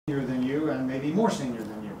senior than you and maybe more senior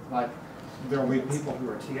than you. Like there will be people who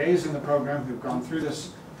are TAs in the program who've gone through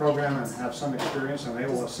this program and have some experience, and they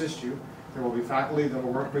will assist you. There will be faculty that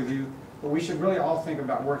will work with you, but we should really all think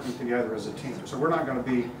about working together as a team. So we're not going to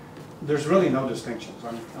be, there's really no distinctions.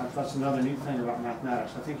 I mean, that's another neat thing about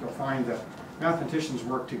mathematics. I think you'll find that mathematicians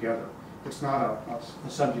work together. It's not a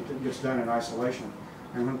subject that gets done in isolation.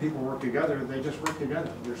 And when people work together, they just work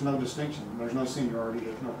together. There's no distinction. There's no seniority.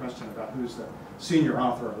 There's no question about who's the senior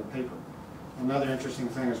author of the paper. Another interesting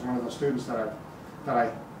thing is one of the students that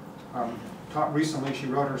I taught recently, she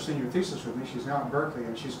wrote her senior thesis with me. She's now at Berkeley,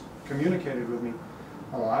 and she's communicated with me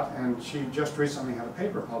a lot. And she just recently had a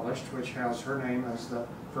paper published, which has her name as the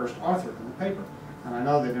first author in the paper. And I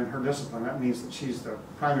know that in her discipline, that means that she's the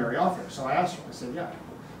primary author. So I asked her, I said, yeah,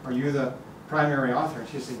 are you the primary author? And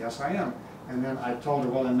she said, yes, I am. And then I told her,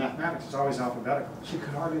 well, in mathematics, it's always alphabetical. She could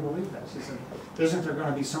hardly believe that. She said, isn't there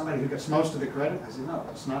going to be somebody who gets most of the credit? I said, no,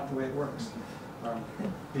 that's not the way it works.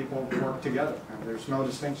 People work together, and there's no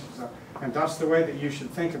distinctions. And that's the way that you should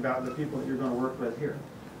think about the people that you're going to work with here.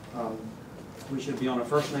 We should be on a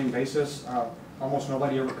first-name basis. Almost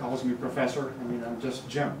nobody ever calls me professor. I mean, I'm just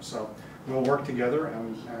Jim. So we'll work together,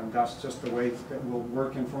 and that's just the way that we'll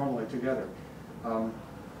work informally together.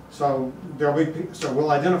 So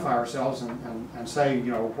we'll identify ourselves and say,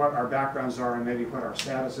 you know, what our backgrounds are and maybe what our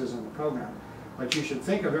status is in the program. But you should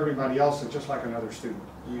think of everybody else as just like another student.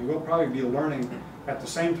 You will probably be learning at the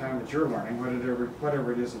same time that you're learning,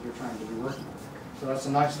 whatever it is that you're trying to be working with. So that's a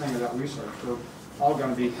nice thing about research. We're all going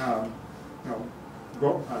to be kind of, you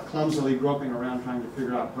know, clumsily groping around trying to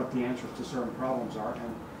figure out what the answers to certain problems are.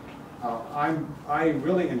 And I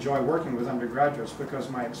really enjoy working with undergraduates because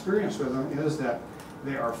my experience with them is that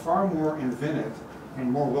they are far more inventive and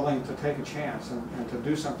more willing to take a chance and to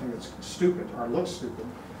do something that's stupid or looks stupid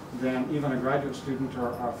than even a graduate student or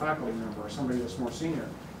a faculty member or somebody that's more senior.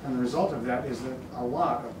 And the result of that is that a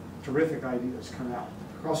lot of terrific ideas come out.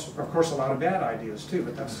 Of course, a lot of bad ideas too,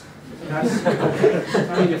 but that's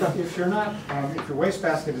I mean, if you're not, if your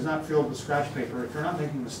wastebasket is not filled with scratch paper, if you're not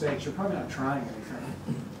making mistakes, you're probably not trying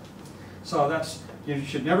anything. So that's, you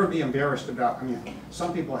should never be embarrassed about, I mean,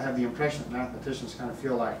 some people have the impression that mathematicians kind of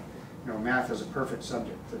feel like, you know, math is a perfect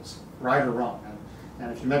subject, that's right or wrong,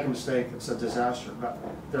 and if you make a mistake, it's a disaster. But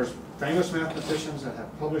there's famous mathematicians that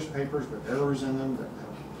have published papers with errors in them that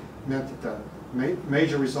have meant that the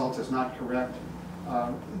major result is not correct.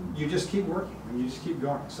 You just keep working, and you just keep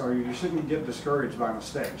going. So you shouldn't get discouraged by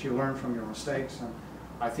mistakes. You learn from your mistakes, and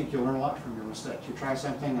I think you'll learn a lot from your mistakes. You try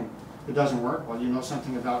something and it doesn't work, well, you know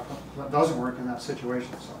something about what doesn't work in that situation.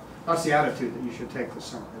 So that's the attitude that you should take this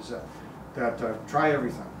summer, is that try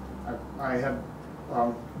everything. I had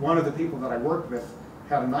one of the people that I worked with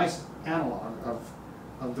had a nice analog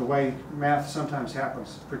of the way math sometimes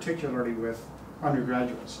happens, particularly with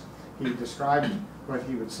undergraduates. He described what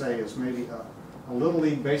he would say is maybe a little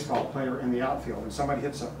league baseball player in the outfield, and somebody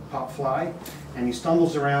hits a pop fly, and he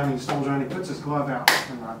stumbles around, he puts his glove out,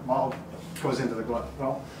 and the ball goes into the glove.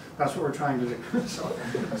 Well, that's what we're trying to do.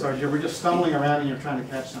 So you're just stumbling around and you're trying to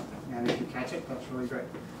catch something. And if you catch it, that's really great.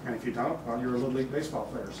 And if you don't, well, you're a Little League baseball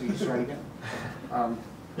player, so you start again.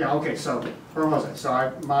 Yeah, okay, so where was I?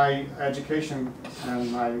 So my education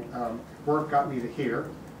and my work got me to here.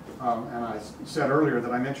 And I said earlier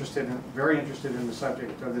that I'm very interested in the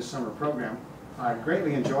subject of this summer program. I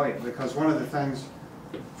greatly enjoy it because one of the things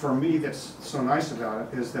for me that's so nice about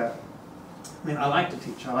it is that, I mean, I like to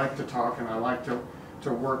teach, I like to talk, and I like to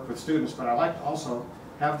work with students, but I like to also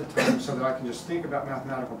have the time so that I can just think about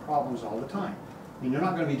mathematical problems all the time. I mean, you're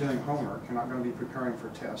not going to be doing homework, you're not going to be preparing for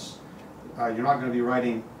tests, you're not going to be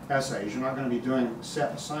writing essays, you're not going to be doing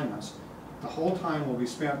set assignments. The whole time will be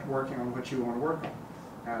spent working on what you want to work on.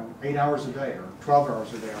 And 8 hours a day, or 12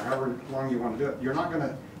 hours a day, or however long you want to do it. You're not going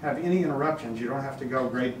to have any interruptions. You don't have to go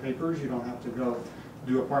grade papers, you don't have to go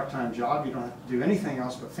do a part-time job, you don't have to do anything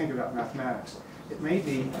else but think about mathematics. It may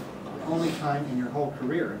be the only time in your whole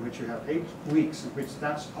career in which you have 8 weeks in which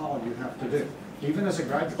that's all you have to do. Even as a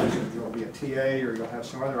graduate student, you'll be a TA or you'll have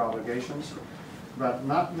some other obligations, but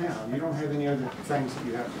not now. You don't have any other things that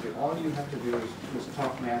you have to do. All you have to do is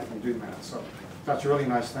talk math and do math. So that's a really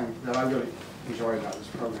nice thing that I really enjoy about this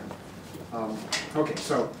program. Okay,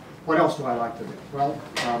 so what else do I like to do? Well,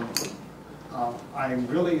 I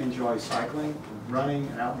really enjoy cycling, running,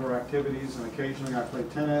 and outdoor activities, and occasionally I play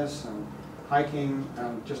tennis and hiking,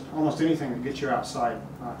 and just almost anything that gets you outside.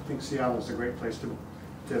 I think Seattle is a great place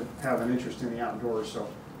to have an interest in the outdoors, so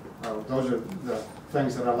those are the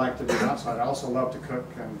things that I like to do outside. I also love to cook,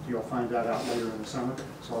 and you'll find that out later in the summer,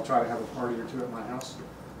 so I'll try to have a party or two at my house.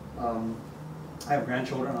 I have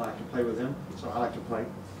grandchildren, I like to play with them, so I like to play.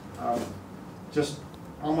 Just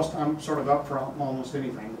I'm sort of up for almost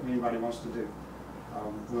anything that anybody wants to do.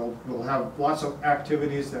 We'll have lots of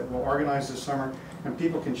activities that we'll organize this summer, and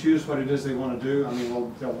people can choose what it is they want to do. I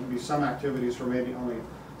mean, there'll be some activities where maybe only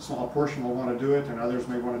a small portion will want to do it, and others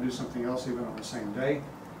may want to do something else even on the same day.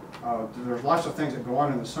 There's lots of things that go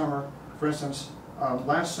on in the summer. For instance,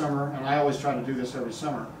 last summer, and I always try to do this every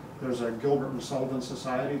summer, there's a Gilbert and Sullivan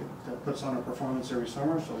Society that puts on a performance every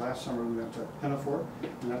summer. So last summer we went to Pinafore,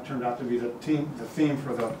 and that turned out to be the theme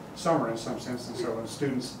for the summer in some sense. And so when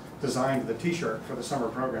students designed the T-shirt for the summer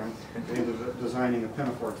program, they ended up designing a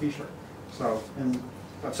Pinafore T-shirt. So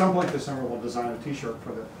at some point this summer we'll design a T-shirt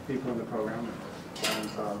for the people in the program and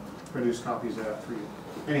produce copies of that for you.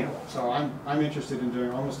 Anyhow, so I'm interested in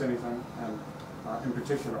doing almost anything, and in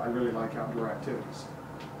particular I really like outdoor activities.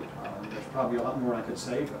 There's probably a lot more I could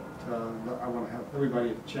say, but I want to have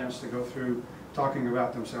everybody a chance to go through talking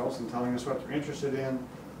about themselves and telling us what they're interested in,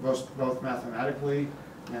 both mathematically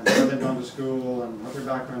and where they've gone to school and what their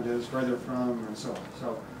background is, where they're from, and so on.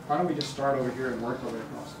 So why don't we just start over here and work our way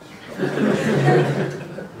across?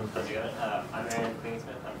 How's it going? I'm Aaron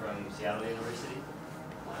Queensmith. I'm from Seattle University.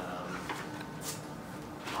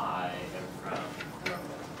 I am from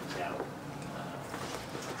Seattle.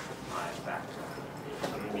 My background is,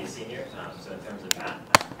 I'm going to be a senior, so in terms of math,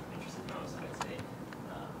 I'm interested most, I would say,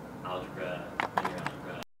 algebra, linear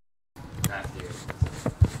algebra, graph theory.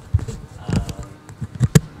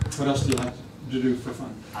 What else do you like to do for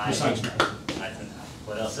fun, besides math?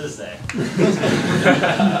 What else is there?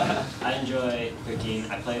 I enjoy cooking.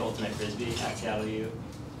 I play Ultimate Frisbee at Seattle U,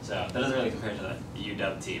 so that doesn't really compare to the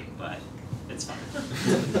UW team, but it's fun.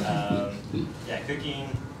 Yeah, cooking,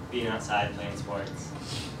 being outside, playing sports.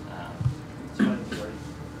 It's fun.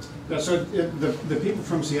 Yeah, so the people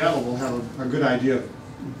from Seattle will have a good idea of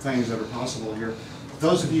things that are possible here.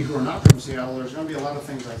 Those of you who are not from Seattle, there's going to be a lot of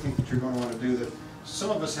things I think that you're going to want to do that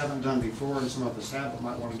some of us haven't done before and some of us have but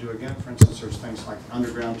might want to do again. For instance, there's things like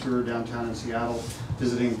underground tour downtown in Seattle,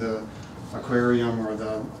 visiting the aquarium or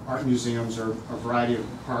the art museums or a variety of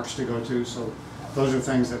parks to go to. So those are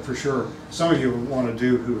things that for sure some of you will want to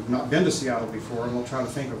do who have not been to Seattle before, and we'll try to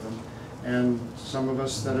think of them. And some of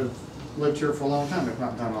us that have lived here for a long time have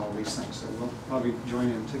not done all of these things, so we'll probably join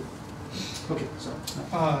in too. Okay, so.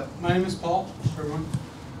 My name is Paul, everyone.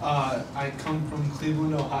 I come from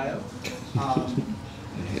Cleveland, Ohio.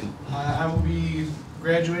 I will be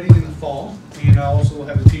graduating in the fall, and I also will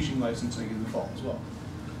have a teaching licensing in the fall as well.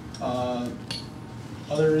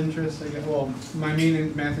 Other interests, I guess, well, my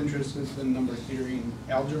main math interest has been number theory and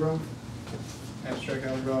algebra, abstract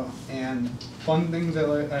algebra, and fun things that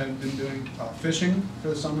I've been doing, fishing for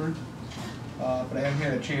the summer, but I haven't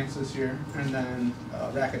had a chance this year, and then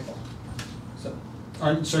racquetball.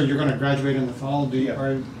 So you're going to graduate in the fall. Do you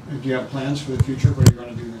have plans for the future? What are you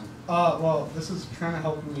going to do then? Well, this is kind of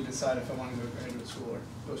helping me decide if I want to go to graduate school or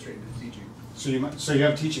go straight into teaching. So you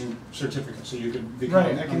have teaching certificate, so you could become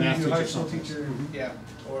right, I can a math be a teacher. high school teacher, yeah,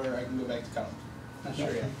 or I can go back to college. Not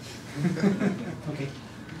sure yet. Okay.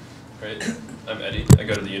 Great. I'm Eddie. I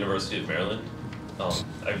go to the University of Maryland.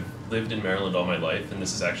 I've lived in Maryland all my life, and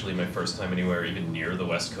this is actually my first time anywhere even near the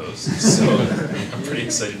West Coast, so I'm pretty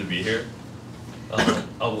excited to be here.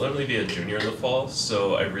 I'll only be a junior in the fall,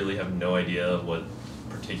 so I really have no idea what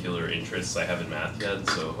particular interests I have in math yet,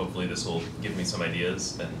 so hopefully this will give me some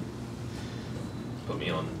ideas and put me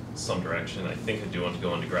on some direction. I think I do want to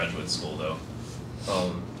go into graduate school though.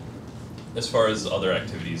 As far as other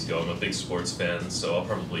activities go, I'm a big sports fan, so I'll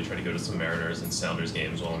probably try to go to some Mariners and Sounders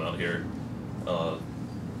games while I'm out here.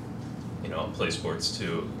 I'll play sports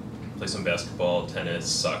too. Play some basketball, tennis,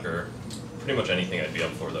 soccer, pretty much anything I'd be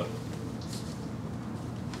up for though.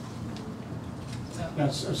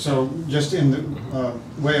 Yes, so just in the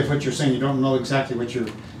way of what you're saying, you don't know exactly what you're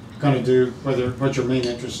going to do, what your main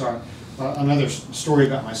interests are. Another story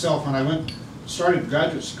about myself, when I started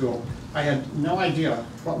graduate school, I had no idea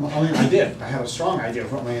what I did. I had a strong idea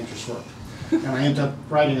of what my interests were. And I ended up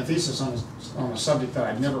writing a thesis on a subject that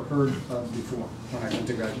I'd never heard of before when I went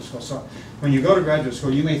to graduate school. So when you go to graduate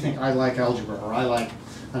school, you may think, I like algebra or I like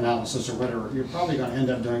analysis or whatever. You're probably going to end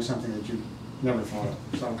up doing something that you never thought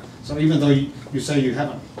of. So even though you say you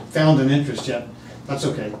haven't found an interest yet, that's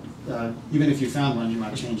okay. Even if you found one, you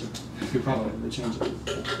might change it. You probably would change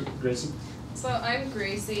it. Gracie? So I'm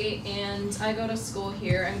Gracie, and I go to school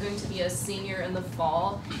here. I'm going to be a senior in the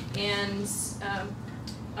fall, and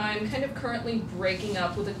I'm kind of currently breaking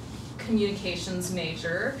up with a communications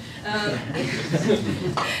major.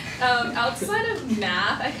 Outside of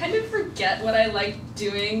math, I kind of forget what I like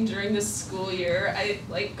doing during the school year. I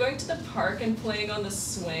like going to the park and playing on the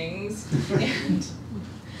swings, and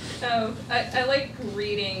I like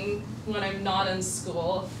reading when I'm not in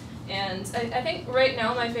school. And I think right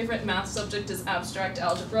now my favorite math subject is abstract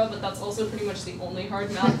algebra, but that's also pretty much the only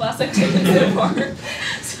hard math class I've taken so far.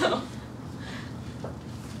 So.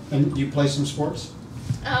 And you play some sports?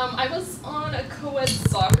 I was on a co-ed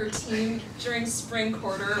soccer team during spring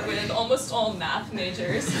quarter with almost all math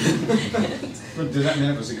majors. Did that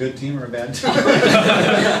mean it was a good team or a bad team?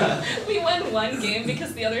 We won one game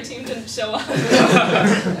because the other team didn't show up. Were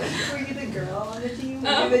you the girl on the team?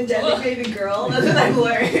 Were you the designated girl? That's what I've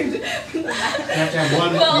learned. You have to have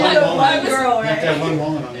one one girl, You have to right? have one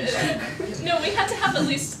woman on each team. No, we had to have at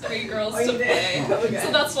least 3 girls Oh, to you play. did? Okay.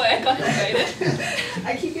 So that's why I got invited.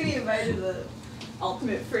 I keep getting invited to the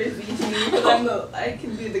ultimate frisbee team because I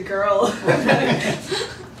can be the girl.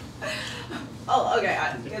 Oh, okay,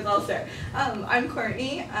 I guess I'll start. I'm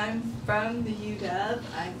Courtney. I'm from the UW.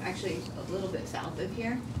 I'm actually a little bit south of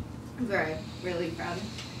here, where I'm really from,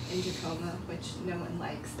 in Tacoma, which no one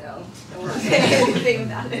likes, so don't want to say anything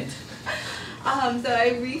about it. So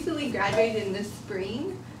I recently graduated in the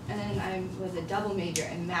spring, and I was a double major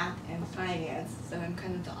in math and finance, so I'm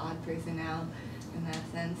kind of the odd person out in that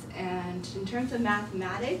sense. And in terms of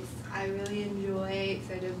mathematics, I really enjoy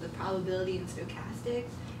sort of the probability and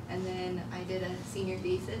stochastics. And then I did a senior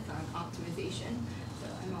thesis on optimization, so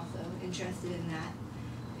I'm also interested in that.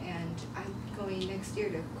 And I'm going next year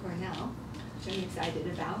to Cornell, which I'm excited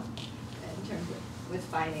about in terms of with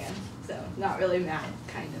finance. So not really math,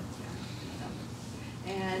 kind of.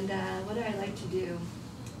 And what do I like to do?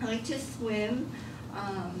 I like to swim.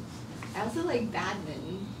 I also like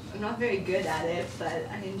badminton. I'm not very good at it, but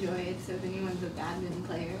I enjoy it. So if anyone's a badminton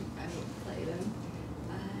player, I will play them.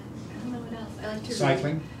 I don't know what else. I like to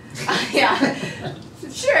Cycling? Yeah,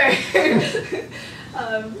 sure.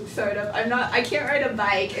 Sort of. I can't ride a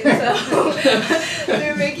bike, and so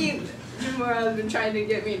Jimura has been trying to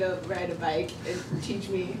get me to ride a bike and teach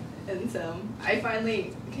me, and so I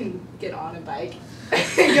finally can get on a bike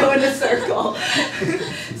and go in a circle.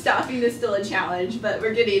 Stopping is still a challenge, but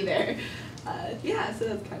we're getting there. Yeah, so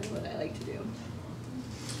that's kind of what I like to do.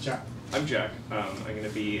 Jack. I'm Jack. I'm going to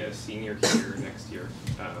be a senior here next year,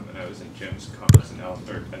 and I was in Jim's complex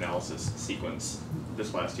analysis sequence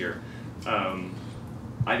this last year.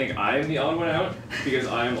 I think I'm the odd one out because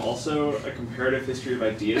I'm also a comparative history of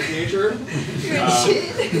ideas major.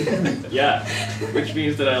 Yeah, which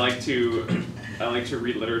means that I like to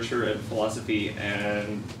read literature and philosophy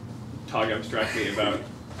and talk abstractly about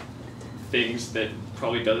things that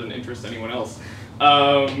probably doesn't interest anyone else,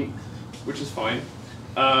 which is fine.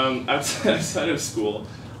 Outside of school,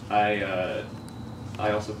 I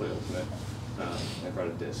also play Ultimate. I brought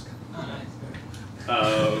a disc. I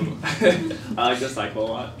like to cycle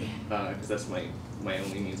a lot because that's my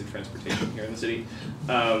only means of transportation here in the city.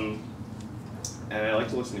 And I like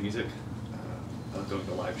to listen to music. I like going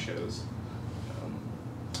to live shows.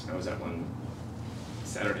 I was at one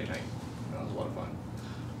Saturday night. That was a lot of fun.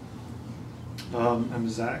 I'm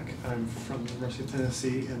Zach. I'm from the University of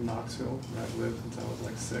Tennessee in Knoxville, where I've lived since I was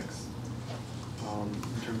like 6.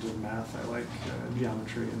 In terms of math, I like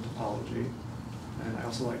geometry and topology, and I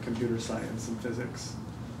also like computer science and physics.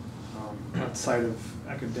 Outside of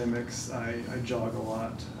academics, I jog a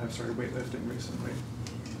lot. I've started weightlifting recently.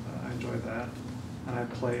 I enjoy that, and I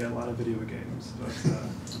play a lot of video games. But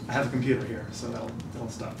I have a computer here, so that'll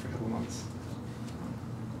stop for a couple months.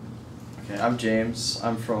 Okay, I'm James.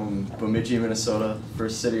 I'm from Bemidji, Minnesota,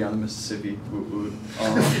 first city on the Mississippi. Woot woot.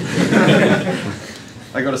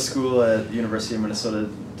 I go to school at the University of Minnesota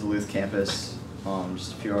Duluth campus,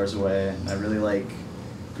 just a few hours away. I really like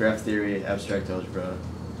graph theory, abstract algebra,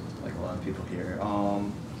 like a lot of people here.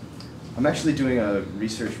 I'm actually doing a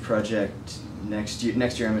research project next year.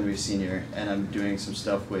 Next year I'm going to be a senior, and I'm doing some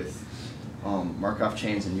stuff with Markov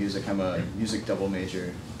chains and music. I'm a music double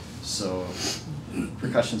major, so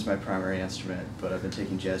percussion's my primary instrument, but I've been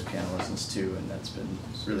taking jazz piano lessons too, and that's been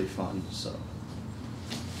really fun. So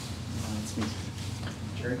that's me.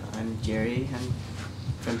 Jerry? I'm Jerry. I'm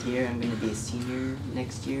from here. I'm going to be a senior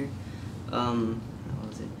next year. What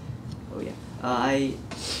was it? Oh yeah.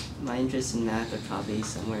 My interests in math are probably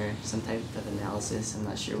some type of analysis. I'm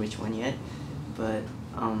not sure which one yet, but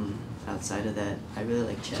outside of that, I really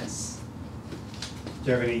like chess.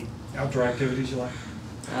 Do you have any outdoor activities you like?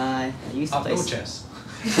 I used to play chess.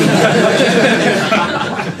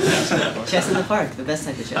 Chess in the park, the best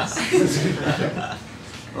type of chess.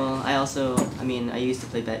 Well, I used to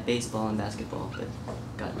play baseball and basketball, but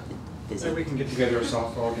got a bit busy. Maybe we can get together a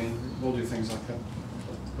softball game. We'll do things like that.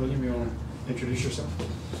 William, you want to introduce yourself?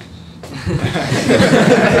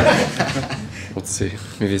 Let's see.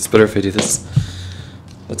 Maybe it's better if I do this.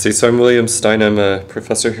 Let's see, so I'm William Stein. I'm a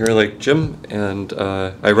professor here like Jim, and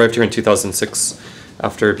I arrived here in 2006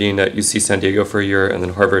 after being at UC San Diego for a year, and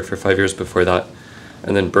then Harvard for 5 years before that,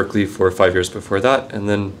 and then Berkeley for 5 years before that, and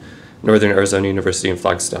then Northern Arizona University in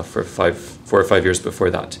Flagstaff for 4 or 5 years before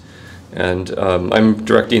that. And I'm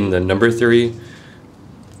directing the number theory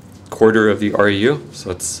quarter of the REU, so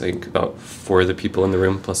it's like about 4 of the people in the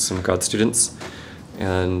room plus some grad students.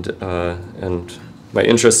 And my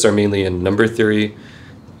interests are mainly in number theory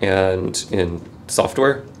and in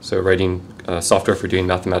software, so writing software for doing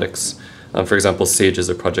mathematics. For example, SAGE is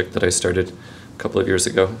a project that I started a couple of years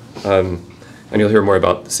ago. And you'll hear more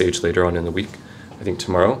about SAGE later on in the week, I think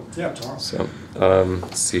tomorrow. Yeah, tomorrow. So,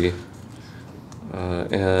 let's see.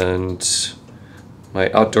 And my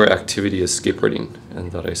outdoor activity is skateboarding,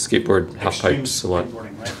 and that I skateboard half Extreme pipes a lot.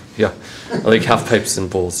 skateboarding, right? Yeah, I like half pipes and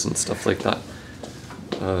bowls and stuff like that.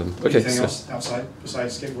 Okay, Anything so else outside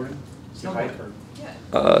besides skateboarding? Hike or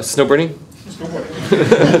snowboarding?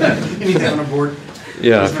 snowboarding? Anything on a board?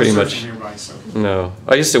 Yeah, There's no pretty surfing much. nearby, so No,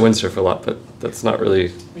 I used to windsurf a lot, but that's not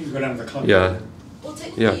really. you can go down to the club. Yeah, Well,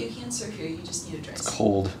 technically Yeah. you can surf here, you just need a dress. it's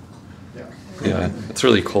cold. Yeah. Yeah, it's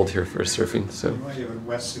really cold here for surfing. So You might have a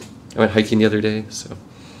wetsuit. I went hiking the other day. So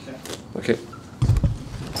Yeah. okay.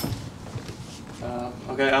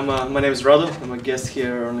 Okay, my name is Rado. I'm a guest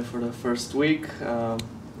here only for the first week.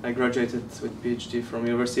 I graduated with PhD from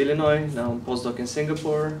University of Illinois. Now I'm postdoc in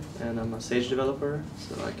Singapore, and I'm a SAGE developer,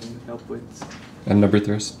 so I can help with. And number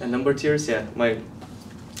theories. And number theories, yeah. My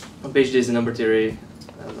PhD is in number theory,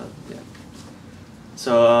 and yeah.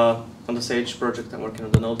 So on the SAGE project, I'm working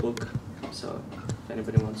on the notebook. So if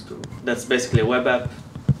anybody wants to, that's basically a web app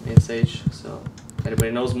in SAGE. So if anybody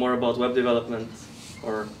knows more about web development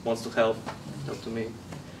or wants to help to me,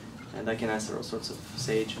 and I can answer all sorts of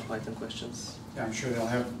SAGE and Python questions. Yeah, I'm sure they'll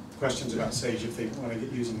have questions about SAGE if they want to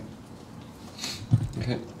get using it.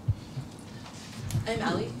 Okay. I'm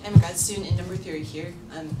Ali. I'm a grad student in number theory here.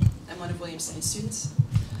 I'm one of William Stein's students,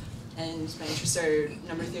 and my interests are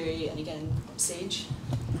number theory and again SAGE.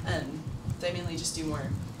 So I mainly just do more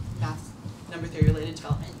math, number theory related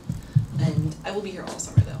development, and I will be here all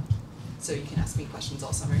summer though, so you can ask me questions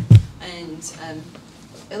all summer. And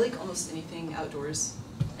I like almost anything outdoors,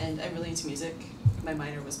 and I'm really into music. My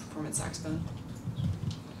minor was performance saxophone.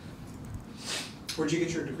 Where'd you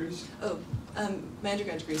get your degrees? Oh, my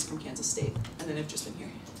undergrad degree is from Kansas State, and then I've just been here.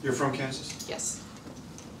 You're from Kansas? Yes.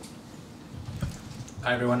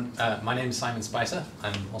 Hi everyone, my name is Simon Spicer.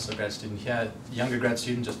 I'm also a grad student here, younger grad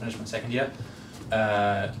student, just finished my second year.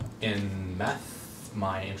 In math,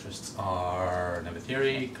 my interests are number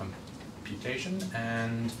theory, computation,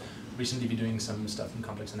 and recently been doing some stuff in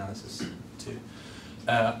complex analysis too.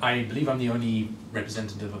 I believe I'm the only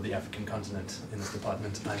representative of the African continent in this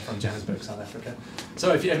department. I'm from Johannesburg, South Africa.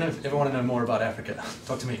 So if you ever want to know more about Africa,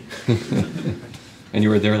 talk to me. And you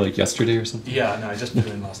were there like yesterday or something? Yeah, no, I just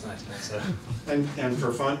flew in last night. So. And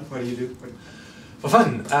for fun, what do you do? For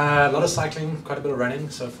fun, a lot of cycling, quite a bit of running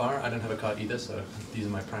so far. I don't have a car either, so these are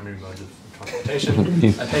my primary modes of transportation.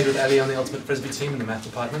 I played with Ellie on the Ultimate Frisbee team in the math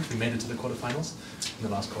department. We made it to the quarterfinals in the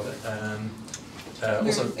last quarter.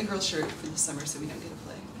 Also, We're a girl shirt for the summer, so we don't get to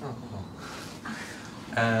play.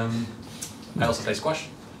 I also play squash,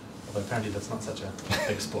 although apparently that's not such a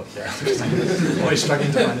big sport here. I'm always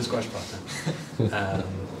struggling to find a squash partner.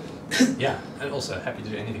 Yeah, and also happy to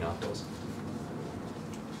do anything outdoors.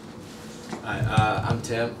 Hi, I'm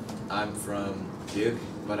Tim. I'm from Duke,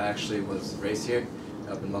 but I actually was raised here,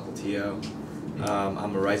 up in Mukilteo.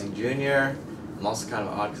 I'm a rising junior. I'm also kind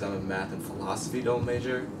of odd because I'm a math and philosophy double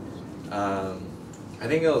major. I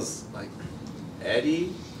think it was like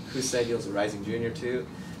Eddie who said he was a rising junior too.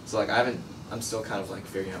 So like I'm still kind of like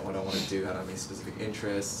figuring out what I want to do. I don't have any specific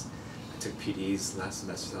interests. I took PDs last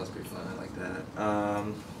semester, so that was pretty fun. I like that.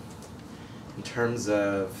 In terms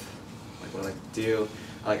of like what I like to do,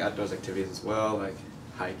 I like outdoors activities as well, like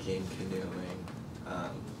hiking, canoeing.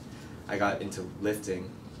 I got into lifting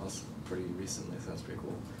also pretty recently, so that's pretty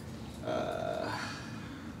cool.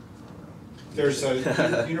 There's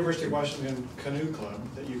a University of Washington canoe club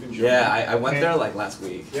that you can join. Yeah, I went there like last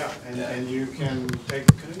week. Yeah, and you can take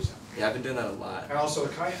the canoes out. Yeah, I've been doing that a lot. And also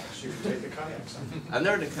the kayaks, you can take the kayaks out. I've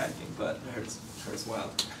never done kayaking, but it hurts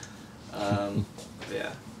well. But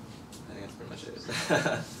yeah, I think that's pretty much it.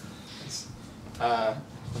 Let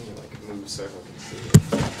me like move so everyone can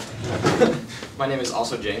see. My name is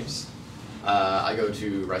also James. I go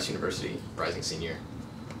to Rice University, rising senior.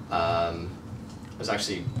 I was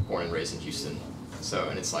actually born and raised in Houston,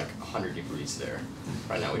 and it's like 100 degrees there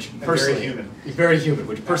right now, which personally very humid,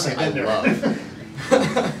 which personally I love.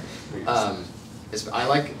 I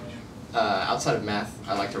like outside of math,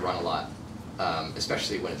 I like to run a lot.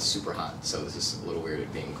 especially when it's super hot. So this is a little weird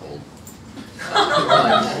at being cold.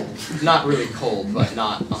 Like, not really cold, but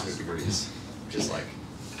not 100 degrees, which is like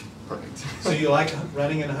perfect. So you like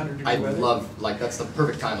running in 100-degree I weather? love, like, that's the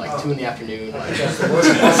perfect time, like 2 in the afternoon. Like, That's the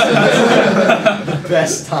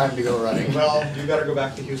best time to go running. Well, you better go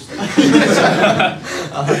back to Houston. I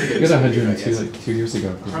got 102 like 2 years ago.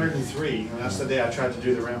 103, and that's the day I tried to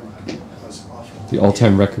do the Ram Run. That was awful. The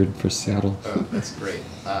all-time record for Seattle. Oh, that's great.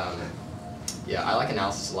 Yeah, I like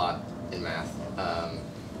analysis a lot in math.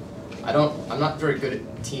 I'm not very good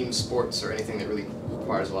at team sports or anything that really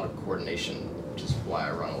requires a lot of coordination, which is why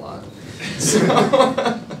I run a lot. So,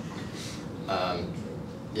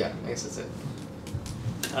 yeah, I guess that's it.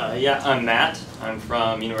 Yeah, I'm Matt. I'm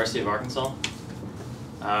from University of Arkansas.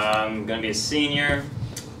 I'm going to be a senior.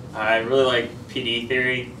 I really like PD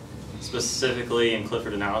theory, specifically in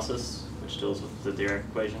Clifford analysis, which deals with the Dirac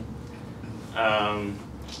equation.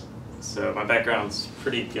 So my background's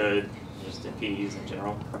pretty good, just in PDs in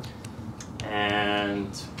general. And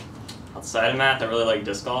outside of math, I really like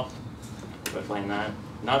disc golf. Enjoy playing that.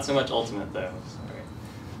 Not so much ultimate though. Sorry.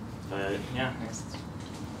 But yeah, I guess.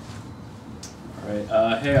 Alright,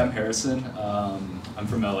 hey, I'm Harrison. I'm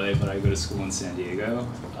from LA, but I go to school in San Diego.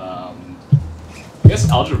 I guess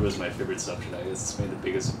algebra is my favorite subject. I guess it's made the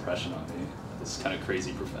biggest impression on me. This kind of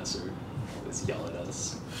crazy professor always yell at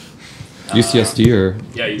us. UCSD or?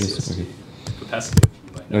 Yeah, UCSD. Okay. Popescu,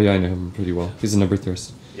 you might know. Oh yeah, I know him pretty well. He's a number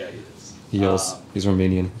thirst. Yeah, he is. He yells. He's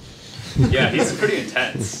Romanian. Yeah, he's pretty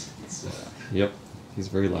intense. Yep, he's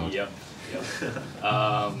very loud. Yep, yep.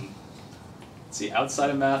 See,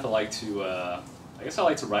 outside of math, I like to, I guess I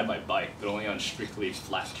like to ride my bike, but only on strictly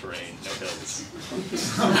flat terrain, no hills.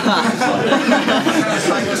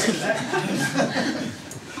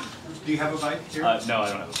 Do you have a bike here? No, I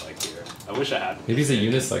don't have a bike here. I wish I had one. Maybe he's a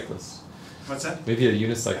unicyclist. What's that? Maybe a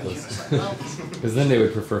unicyclist. Because then they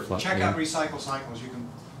would prefer flat Check terrain. out Recycle Cycles. You can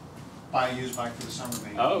buy a used bike for the summer,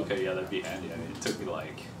 maybe. Oh, okay, yeah, that'd be handy. I mean, it took me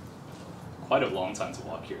like quite a long time to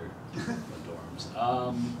walk here in the dorms.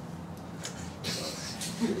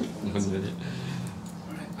 1 minute.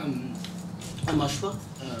 Alright, I'm Ashwa.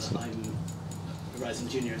 I'm a rising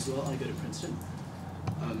junior as well. I go to Princeton.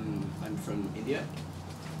 I'm from India.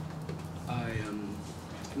 I'm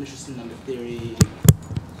interested in number theory,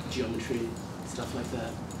 geometry, stuff like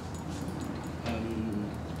that.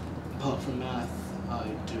 Apart from math, I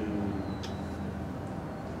do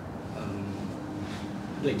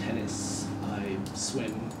play tennis, I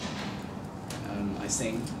swim, I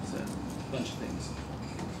sing, so a bunch of things.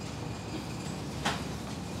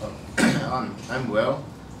 I'm Will.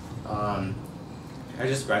 I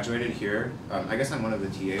just graduated here. I guess I'm one of the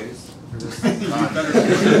TAs for this.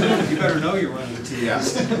 You better know you're one of the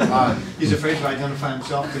TAs. Yeah. He's afraid to identify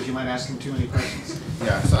himself because you might ask him too many questions.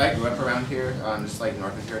 Yeah, so I grew up around here, just like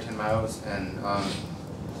north of here, 10 miles, and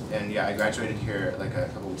yeah, I graduated here like a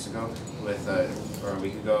couple weeks ago with, or a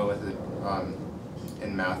week ago with,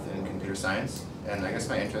 in math and computer science. And I guess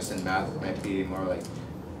my interest in math might be more like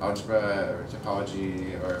algebra or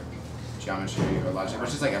topology or geometry or logic, which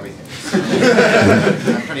is like everything.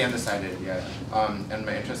 I'm pretty undecided, yeah. And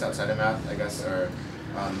my interests outside of math, I guess, are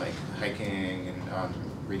like hiking and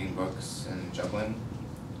reading books and juggling,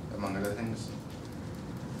 among other things.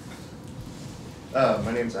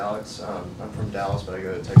 My name's Alex. I'm from Dallas, but I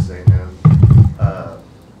go to Texas A&M.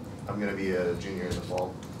 I'm going to be a junior in the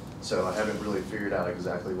fall, so I haven't really figured out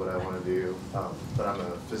exactly what I want to do, but I'm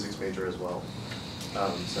a physics major as well.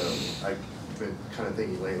 So I've been kind of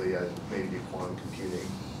thinking lately I'd maybe do quantum computing,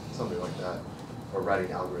 something like that, or writing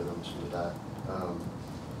algorithms for that.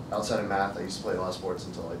 Outside of math, I used to play a lot of sports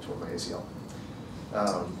until I tore my ACL.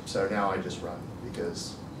 So now I just run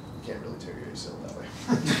because you can't really tear your ACL that way.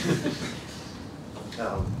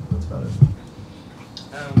 That's about it.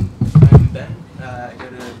 I'm Ben. I go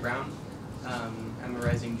to Brown. I'm a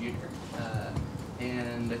rising junior.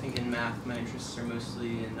 And I think in math, my interests are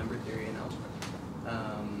mostly in number theory and algebra.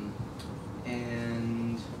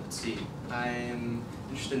 And let's see, I'm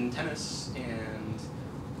interested in tennis and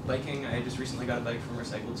biking. I just recently got a bike from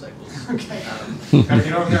Recycled Cycles. Okay. Gotta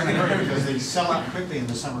get over there and hurry because they sell out quickly in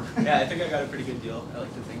the summer. Yeah, I think I got a pretty good deal, I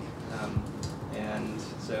like to think. And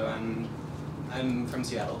so I'm from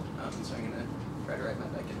Seattle, so I'm gonna try to ride my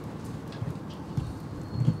bike in.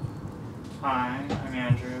 Hi, I'm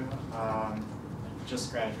Andrew. Just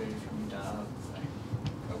graduated from UW like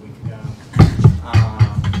a week ago.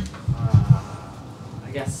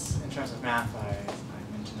 I guess in terms of math,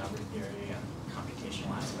 I'm into number theory and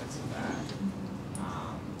computational aspects of that.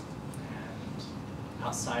 And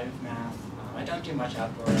outside of math, I don't do much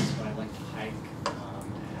outdoors, but I like to hike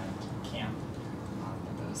and camp. But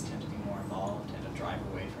those tend to be more involved.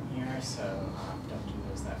 so don't do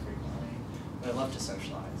those that frequently. But I love to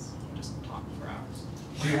socialize and just talk for hours.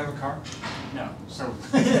 Do you have a car? No, so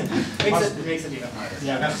it makes it even harder.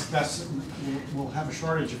 Yeah, we'll have a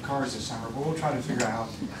shortage of cars this summer, but we'll try to figure out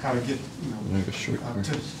how to get,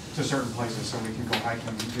 to certain places so we can go hiking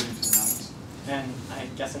and get into the mountains. And I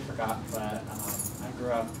guess I forgot, but I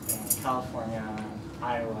grew up in California,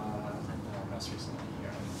 Iowa, and most recently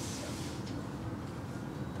here. So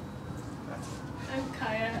that's it. I'm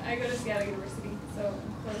Kaya. I go to Seattle University, so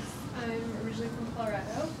I'm close. I'm originally from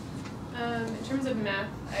Colorado. In terms of math,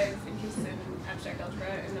 I've interested in abstract algebra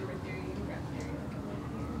and number theory and graph theory, like I went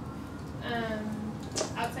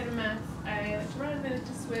here. Outside of math, I like to run, I like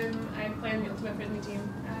to swim. I play on the ultimate frisbee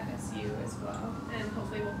team at SU as well, and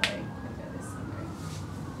hopefully we'll play a bit this summer.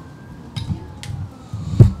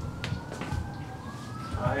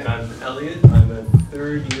 Hi, I'm Elliot. I'm a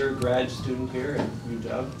third-year grad student here at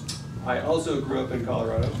UW. I also grew up in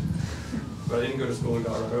Colorado, but I didn't go to school in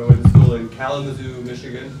Colorado. I went to school in Kalamazoo,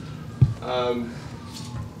 Michigan.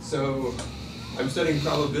 So I'm studying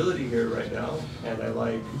probability here right now, and I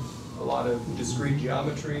like a lot of discrete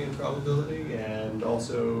geometry and probability, and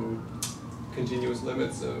also continuous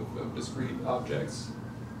limits of discrete objects.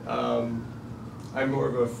 I'm more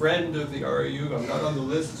of a friend of the REU. I'm not on the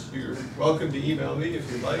list. You're welcome to email me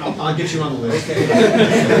if you'd like. I'll get you on the list.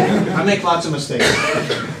 Okay. I make lots of mistakes.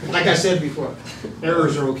 Like I said before,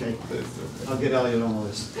 errors are okay. I'll get Elliot on the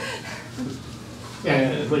list.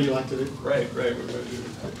 And what do you like to do? Right. What do I do?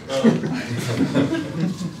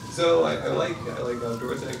 So I like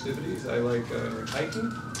outdoors activities. I like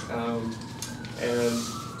hiking and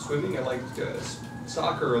swimming. I like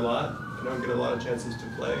soccer a lot. I don't get a lot of chances to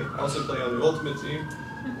play. I also play on the ultimate team,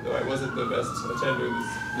 though I wasn't the best attender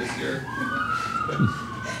this year.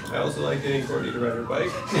 I also like getting Courtney to ride her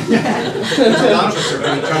bike. The opposite, we're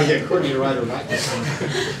going to try to get Courtney to ride her bike this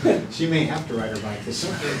summer. She may have to ride her bike this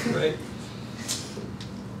summer. That's right.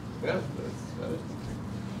 Yeah, that's about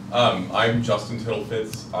it. I'm Justin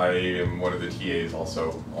Tittlefitz. I am one of the TAs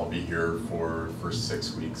also. I'll be here for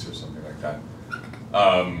 6 weeks or something like that.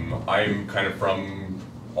 I'm kind of from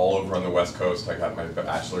all over on the West Coast. I got my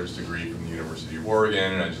bachelor's degree from the University of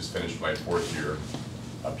Oregon, and I just finished my 4th year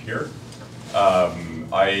up here.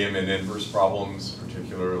 I am in inverse problems,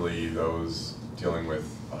 particularly those dealing with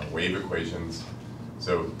wave equations.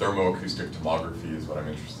 So thermoacoustic tomography is what I'm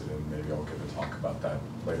interested in. Maybe I'll give a talk about that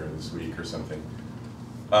later this week or something.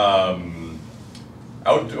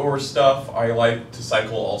 Outdoor stuff, I like to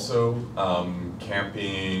cycle also.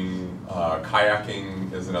 Camping,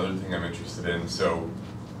 kayaking is another thing I'm interested in. So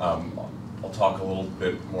I'll talk a little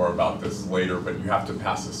bit more about this later, but you have to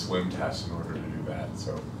pass a swim test in order to do that.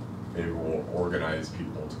 So maybe we'll organize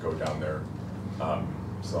people to go down there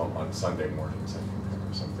so on Sunday mornings, I think,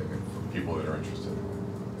 or something, for people that are interested.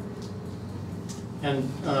 And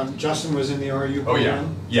Justin was in the REU program? Oh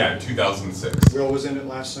yeah, yeah, in 2006. Will was in it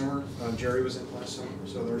last summer, Jerry was in it last summer,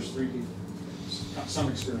 so there's 3 people, some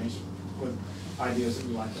experience with ideas that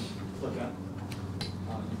we like to look at.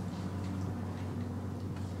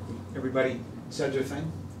 Everybody said their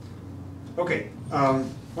thing? Okay, why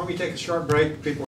don't we take a short break? People